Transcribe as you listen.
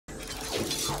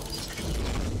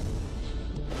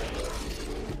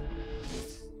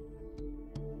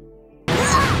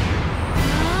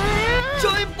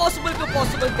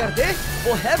हासिल कर दे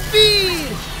वो है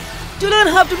वीर. To learn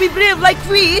how to be brave like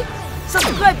we,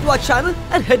 subscribe to our channel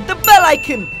and hit the bell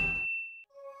icon.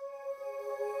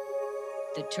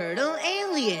 The Turtle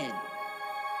Alien.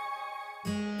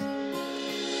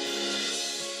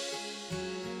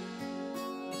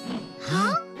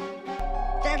 Huh?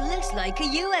 That looks like a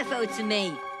UFO to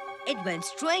me. It went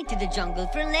straight to the jungle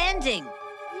for landing.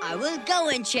 I will go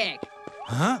and check.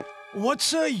 Huh?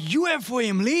 What's a UFO,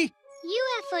 Emily?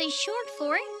 UFO is short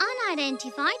for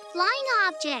Unidentified Flying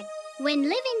Object. When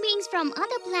living beings from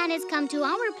other planets come to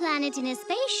our planet in a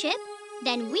spaceship,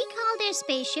 then we call their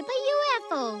spaceship a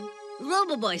UFO.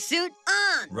 Roboboy suit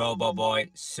on! Roboboy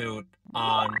suit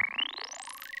on.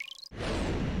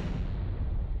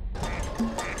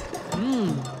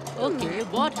 Okay,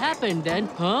 what happened then,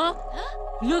 huh?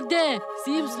 Look there!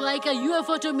 Seems like a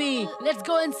UFO to me. Let's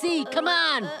go and see. Come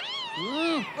on!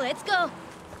 Let's go.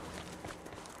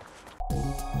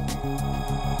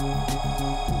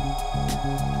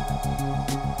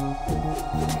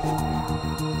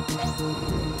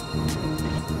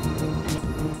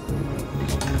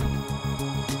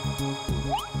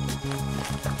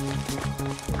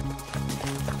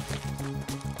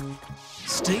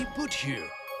 Stay put here.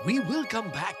 We will come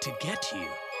back to get you.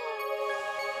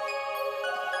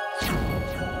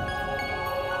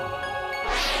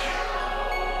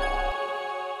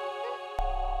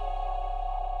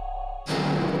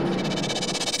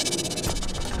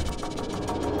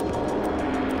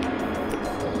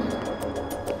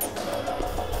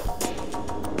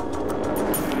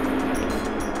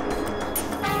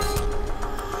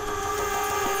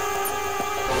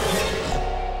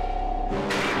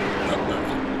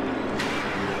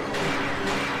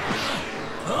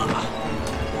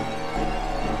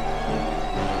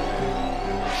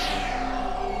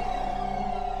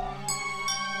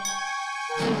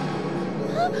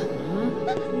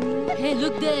 Hey,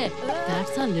 look there!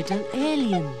 That's a little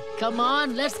alien. Come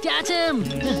on, let's catch him!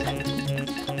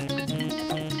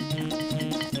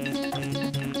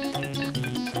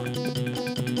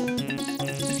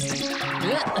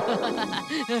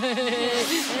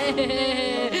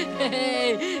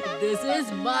 This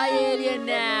is my alien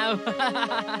now.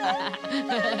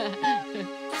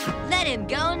 Let him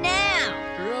go now.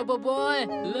 Roboboy,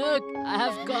 look, I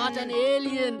have got an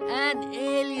alien,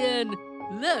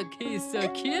 Look, he's so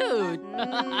cute.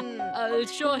 I'll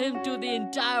show him to the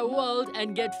entire world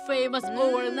and get famous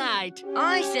overnight.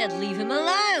 I said leave him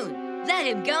alone. Let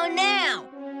him go now.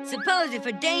 Suppose if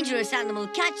a dangerous animal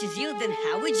catches you, then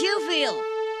how would you feel?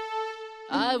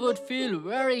 I would feel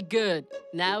very good.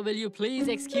 Now will you please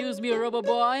excuse me,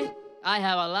 Roboboy? I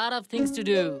have a lot of things to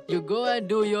do. You go and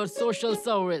do your social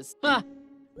service. Huh.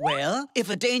 Well, if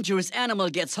a dangerous animal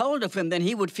gets hold of him, then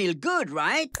he would feel good,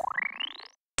 right?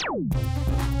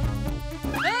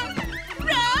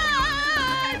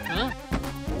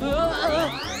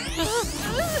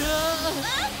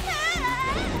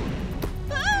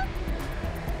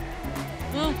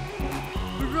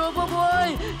 Roboboy,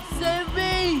 save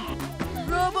me!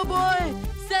 Roboboy,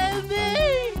 save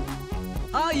me!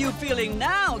 How are you feeling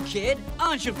now, kid?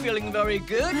 Aren't you feeling very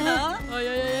good, huh?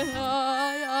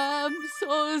 I'm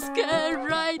so scared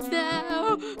right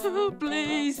now.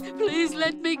 Please, please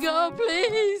let me go,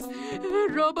 please.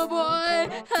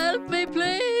 Roboboy, help me,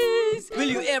 please.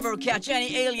 Will you ever catch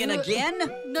any alien again?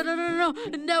 No,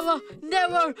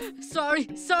 never. Sorry,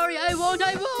 I won't.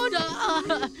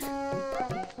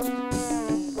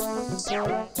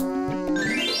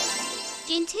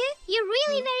 Jintu, you're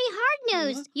really very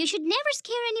hard-nosed. You should never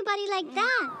scare anybody like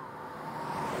that.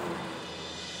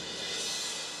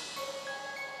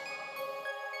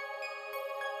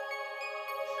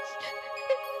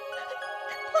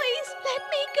 Please let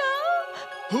me go.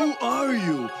 Who are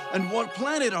you? And what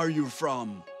planet are you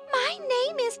from? My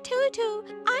name is Tutu.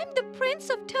 I'm the Prince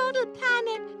of Turtle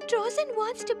Planet. Trozen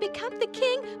wants to become the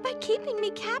king by keeping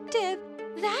me captive.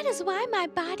 That is why my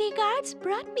bodyguards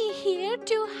brought me here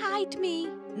to hide me.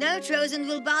 No Trozen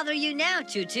will bother you now,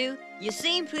 Tutu. You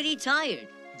seem pretty tired.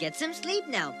 Get some sleep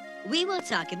now. We will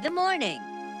talk in the morning.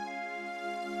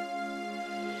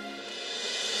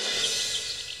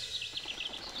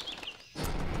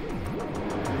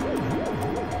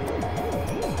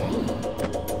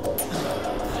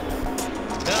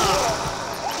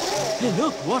 Hey,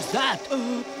 look, what's that?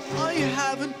 I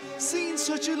haven't seen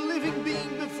such a living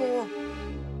being before.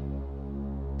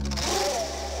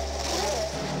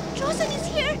 Trozen is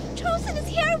here! Trozen is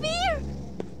here, Veer!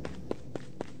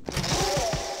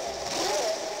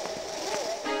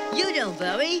 You don't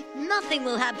worry. Nothing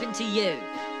will happen to you.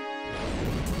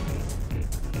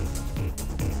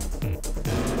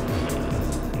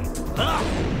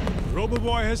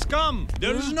 Robo-Boy has come.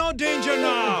 There is no danger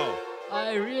now.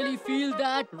 I really feel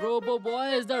that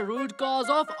Robo-Boy is the root cause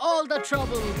of all the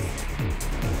troubles.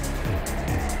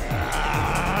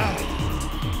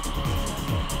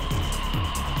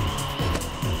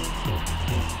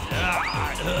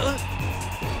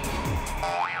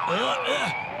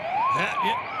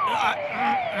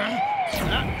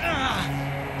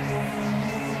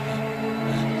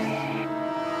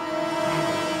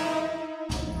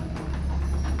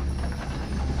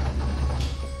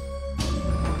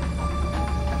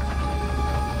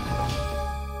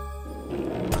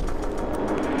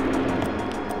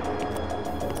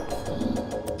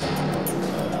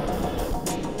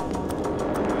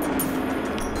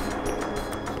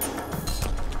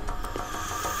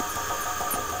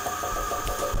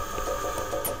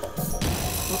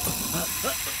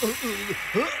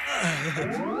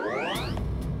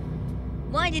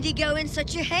 Why did he go in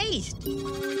such a haste?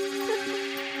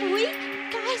 We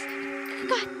guys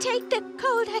can't take the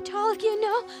cold at all, you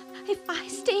know. If I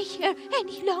stay here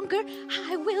any longer,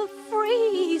 I will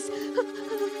freeze.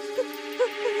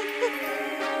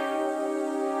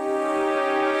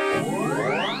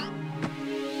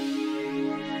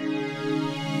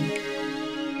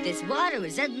 This water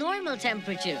is at normal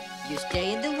temperature. You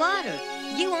stay in the water.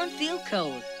 You won't feel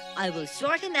cold. I will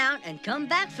sort him out and come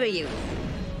back for you.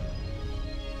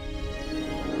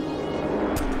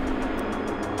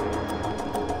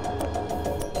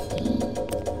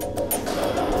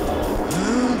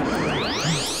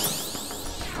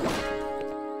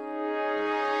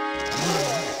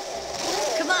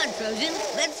 Come on, Frozen.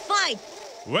 Let's fight.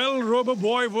 Well,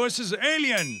 Robo-Boy versus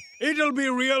Alien. It'll be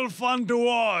real fun to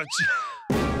watch.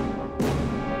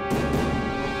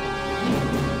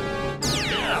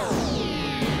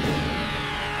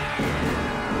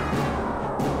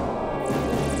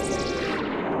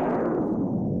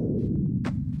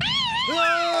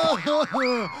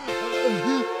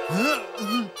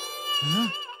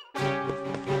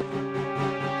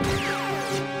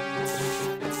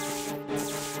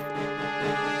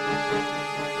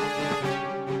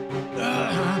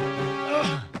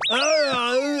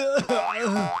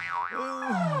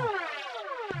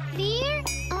 Fear?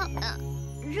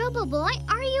 Robo-Boy,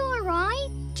 are you alright?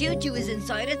 Tutu is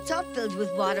inside a tub filled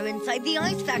with water inside the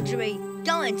ice factory.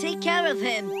 Go and take care of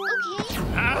him. Okay.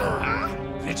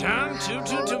 Return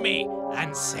Tutu to me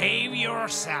and save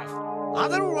yourself.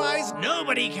 Otherwise,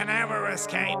 nobody can ever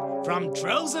escape from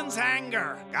Trozen's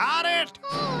anger. Got it?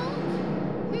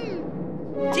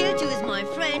 Tutu is my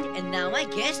friend, and now I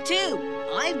guess too.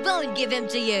 I won't give him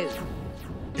to you.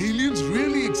 Aliens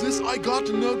really exist? I got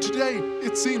to know today.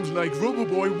 It seems like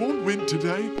Robo-Boy won't win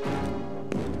today.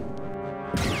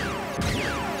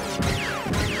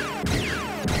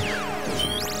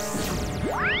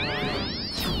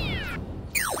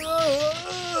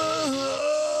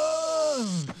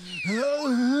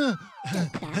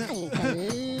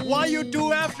 Why you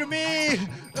two after me?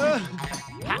 Yeah,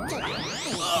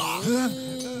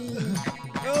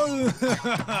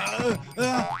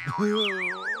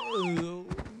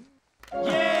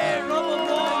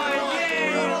 Robo-Boy!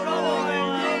 Yeah, Robo-Boy!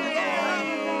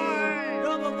 Yeah,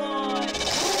 Robo-Boy!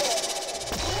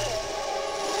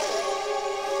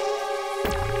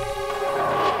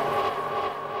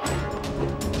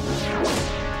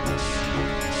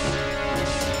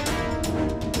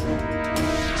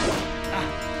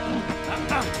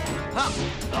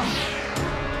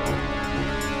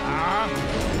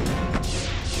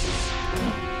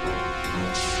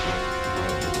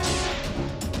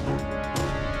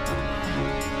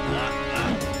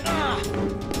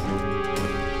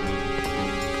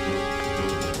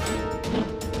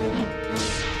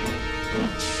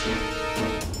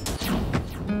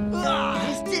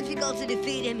 It's difficult to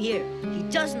defeat him here. He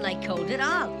doesn't like cold at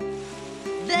all.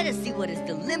 Let us see what is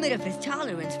the limit of his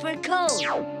tolerance for cold.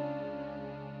 You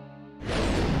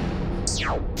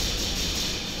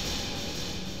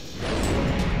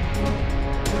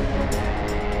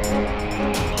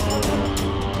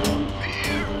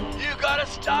gotta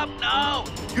stop now.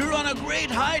 You're on a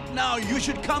great height now. You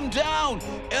should come down,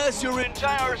 else your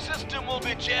entire system will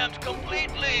be jammed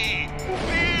completely.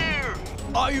 Fear!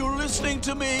 Are you listening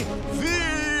to me?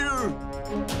 Fear!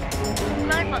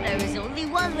 Grandpa, there is only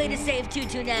one way to save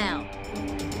Tutu now.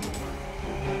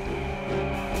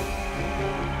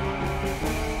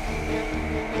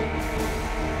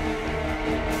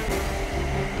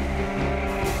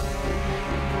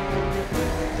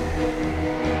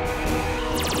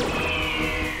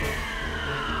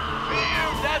 Fear,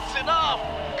 that's enough.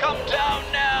 Come down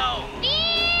now.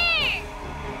 Fear!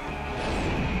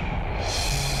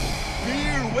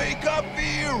 Fear, wake up,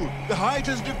 Fear! Veer! The height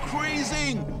is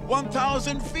decreasing!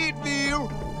 1,000 feet, Veer!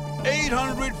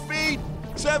 800 feet!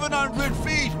 700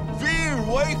 feet! Veer,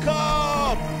 wake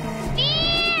up!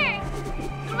 Veer!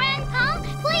 Grandpa,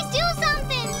 please do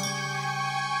something!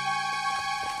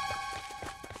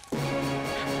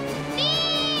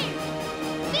 Veer!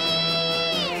 Veer!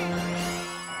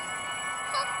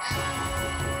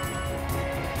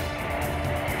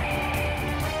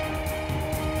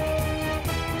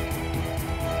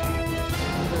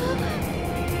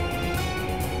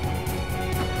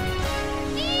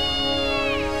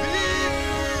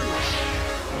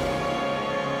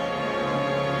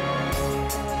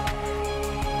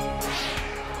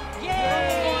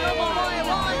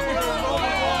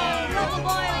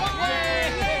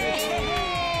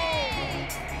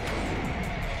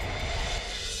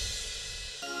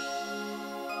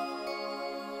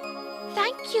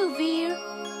 Thank you, Veer.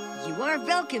 You are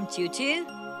welcome, Tutu.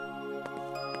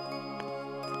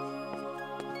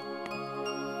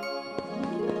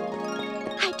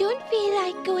 I don't feel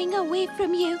like going away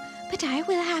from you, but I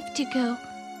will have to go.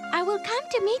 I will come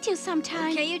to meet you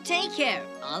sometime. Okay, you take care.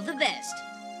 All the best.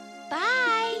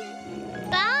 Bye.